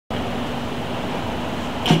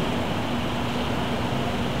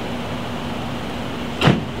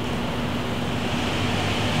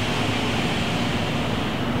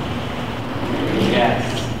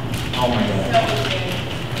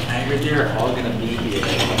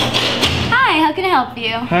Hi, how can I help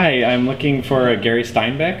you? Hi, I'm looking for a Gary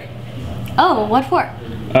Steinbeck. Oh, what for?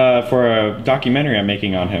 For a documentary I'm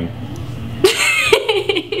making on him.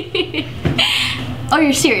 Oh,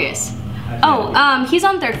 you're serious? Oh, he's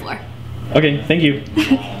on 3rd floor. Okay, thank you.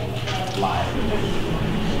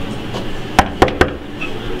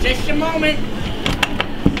 Just a moment.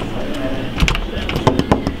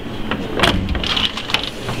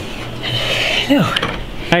 Hello.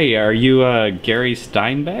 Hi, are you Gary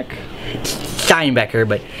Steinbeck? Steinbecker,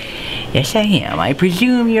 but yes I am. I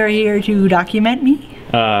presume you're here to document me?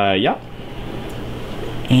 Yeah.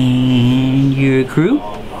 And your crew?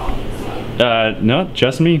 No,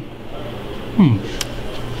 just me.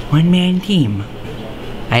 One-man team.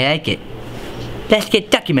 I like it. Let's get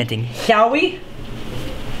documenting, shall we?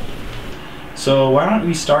 So why don't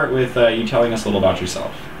we start with you telling us a little about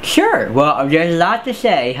yourself? Sure. Well, there's a lot to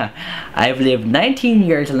say. I've lived 19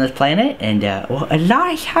 years on this planet, and well, a lot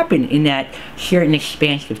has happened in that certain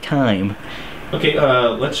expanse of time. Okay,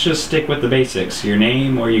 let's just stick with the basics. Your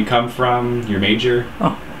name, where you come from, your major.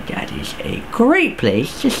 Oh, that is a great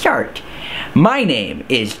place to start. My name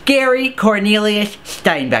is Gary Cornelius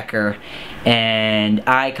Steinbecker, and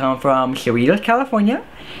I come from Cerritos, California,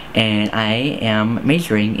 and I am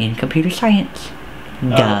majoring in computer science.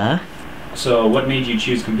 Duh. So what made you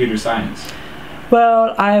choose computer science?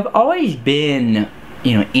 Well, I've always been,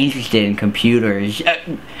 interested in computers.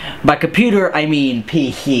 By computer, I mean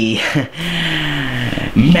PC.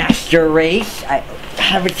 Master Race. I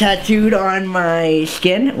have it tattooed on my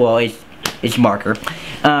skin. Well, it's marker.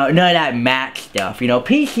 None of that Mac stuff.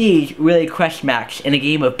 PCs really crush Macs in a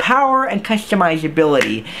game of power and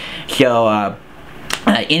customizability. So,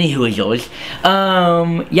 anywhoozles.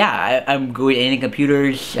 Yeah, I'm good at any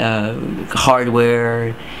computers,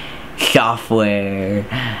 hardware, software,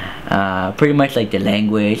 pretty much like the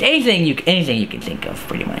language, anything you can think of,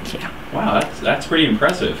 pretty much. Yeah. Wow, that's pretty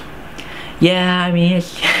impressive. Yeah, I mean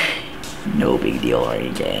it's no big deal or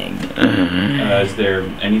anything. Is there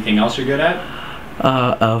anything else you're good at?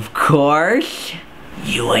 Of course.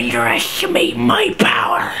 You underestimate my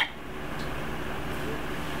power.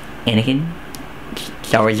 Anakin?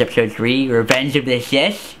 Star Wars Episode 3, Revenge of the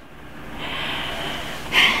Sith.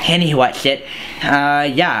 And he watched it.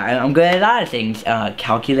 Yeah, I'm good at a lot of things.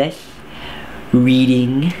 Calculus,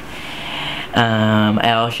 reading.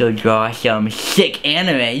 I also draw some sick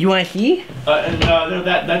anime. You wanna see? No,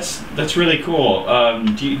 that's really cool.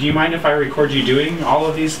 Do you mind if I record you doing all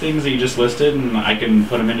of these things that you just listed, and I can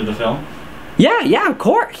put them into the film? Yeah, of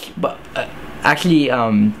course. But actually,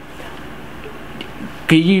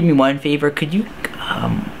 could you do me one favor? Could you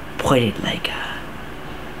put it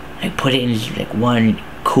put it in like one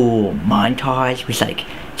cool montage with like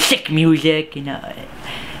sick music, and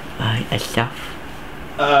stuff.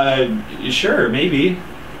 Sure, maybe.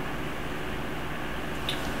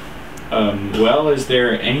 Well, is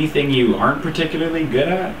there anything you aren't particularly good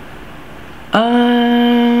at?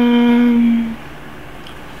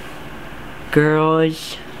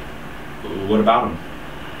 Girls. What about them?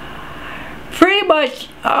 Pretty much,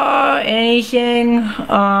 anything,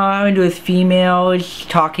 having to do with females,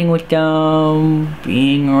 talking with them,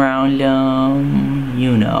 being around them,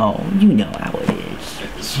 you know how it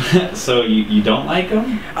is. So you don't like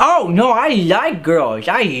them? Oh, no, I like girls.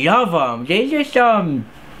 I love them. They just don't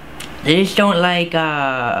like,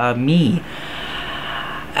 me.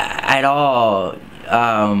 At all.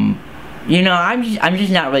 I'm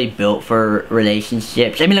just not really built for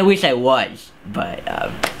relationships. I mean, I wish I was, but,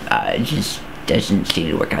 it just doesn't seem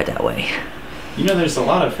to work out that way. There's a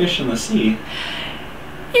lot of fish in the sea.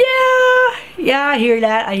 Yeah, I hear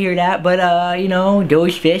that, but,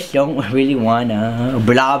 those fish don't really want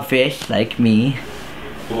blobfish like me.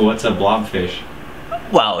 Well, what's a blobfish?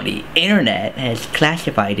 Well, the internet has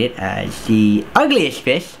classified it as the ugliest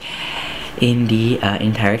fish in the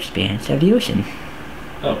entire expanse of the ocean.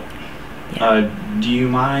 Oh. Yeah. Do you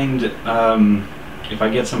mind, if I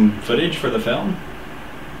get some footage for the film?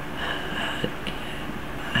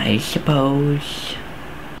 I suppose.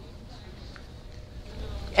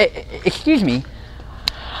 Excuse me.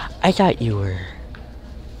 I thought you were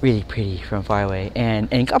really pretty from far away,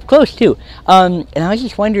 and up close too. And I was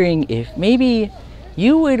just wondering if maybe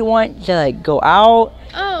you would want to go out.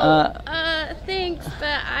 Oh, thanks,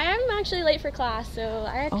 but I am actually late for class, so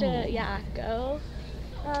I have to, go.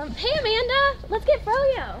 Hey Amanda, let's get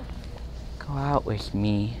froyo. Go out with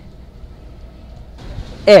me.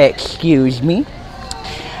 Excuse me.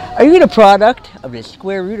 Are you the product of the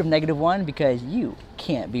square root of -1? Because you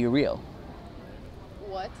can't be real.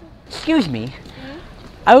 What? Excuse me.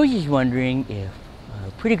 I was just wondering if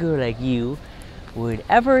a pretty girl like you would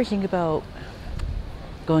ever think about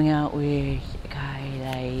going out with a guy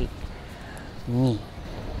like me?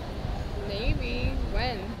 Maybe.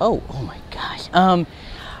 When? Oh my gosh. I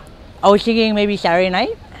was thinking maybe Saturday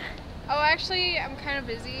night. Oh, actually, I'm kind of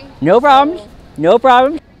busy. No problems. So... No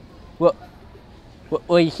problems.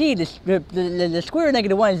 Well, you see, the square root of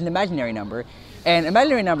 -1 is an imaginary number, and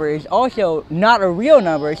imaginary number is also not a real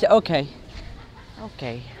number. So okay.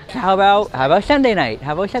 So how about Sunday night?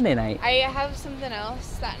 How about Sunday night? I have something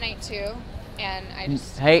else that night too, and I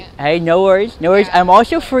just Hey, no worries. Yeah. I'm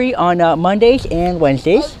also free on Mondays and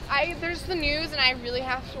Wednesdays. Oh, there's the news, and I really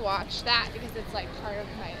have to watch that because it's like part of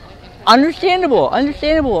my like. Understandable. I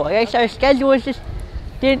guess our schedule is just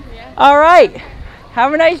did. Yeah. All right.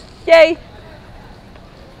 Have a nice day.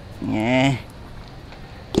 Yeah.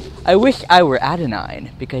 I wish I were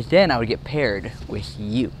Adenine, because then I would get paired with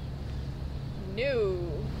you.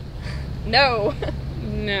 No.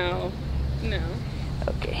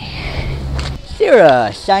 Okay. Is there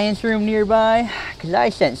a science room nearby? Because I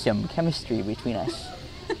sense some chemistry between us.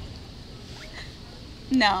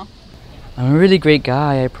 No. I'm a really great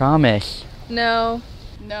guy, I promise. No.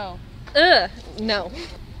 Ugh.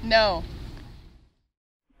 No.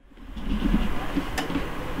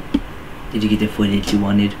 Did you get the footage you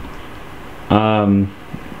wanted?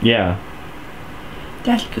 Yeah.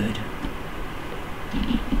 That's good.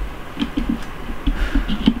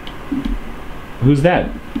 Who's that?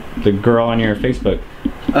 The girl on your Facebook?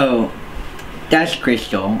 Oh, that's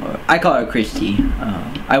Crystal. I call her Christy.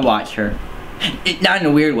 I watch her. Not in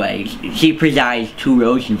a weird way. She presides 2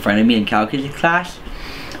 rows in front of me in calculus class.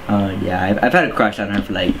 Yeah, I've had a crush on her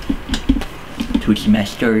for like 2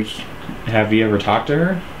 semesters. Have you ever talked to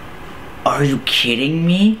her? Are you kidding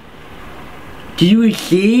me? Did you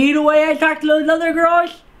see the way I talk to those other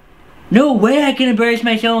girls? No way I can embarrass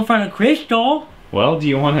myself in front of Crystal. Well, do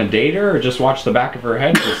you want to date her or just watch the back of her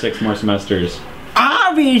head for 6 more semesters?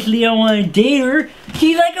 Obviously I want to date her.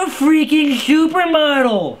 She's like a freaking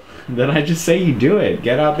supermodel. Then I just say you do it.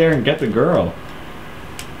 Get out there and get the girl.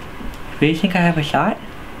 Do you think I have a shot?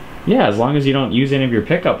 Yeah, as long as you don't use any of your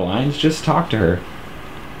pickup lines, just talk to her.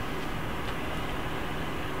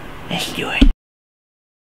 Let's do it.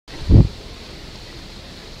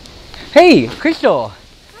 Hey, Crystal.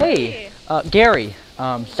 Hey, Gary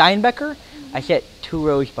Steinbecker. I sat 2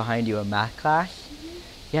 rows behind you in math class.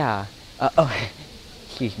 Yeah. Oh,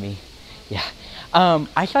 excuse me. Yeah.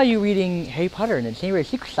 I saw you reading Harry Potter and the Chamber of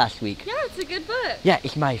Secrets last week. Yeah, it's a good book. Yeah,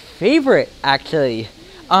 it's my favorite, actually.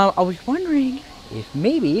 I was wondering if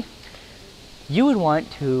maybe you would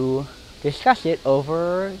want to discuss it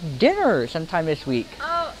over dinner sometime this week.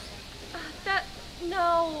 Oh,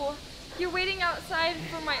 no. You're waiting outside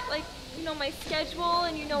for my, my schedule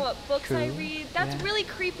and you know what books I read. That's really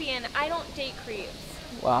creepy and I don't date creeps.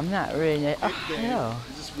 Well, I'm not really... Hey, no.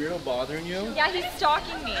 Is this weirdo bothering you? Yeah, he's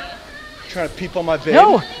stalking me. Trying to peep on my baby?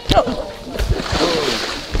 No!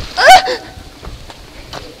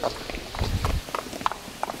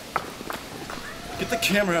 Get the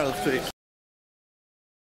camera out of the face.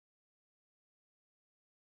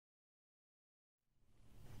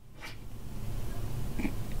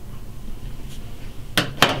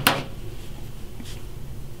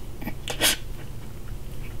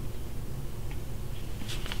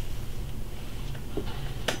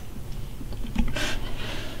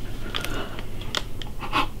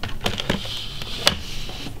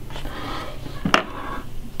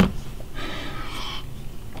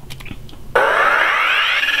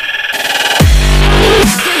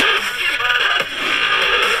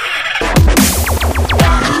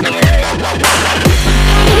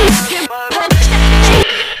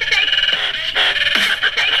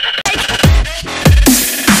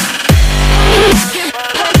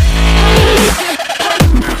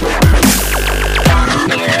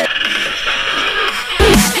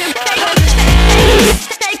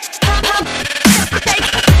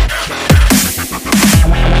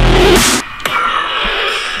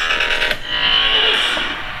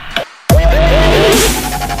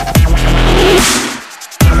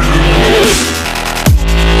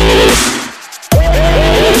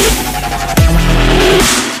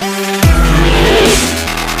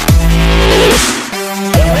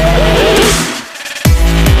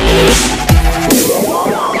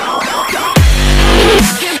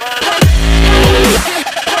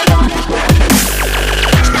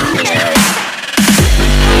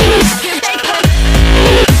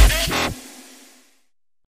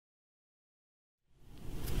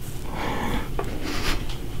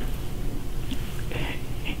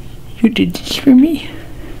 You did this for me?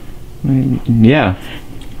 Yeah.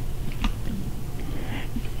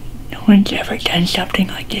 No one's ever done something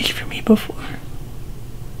like this for me before.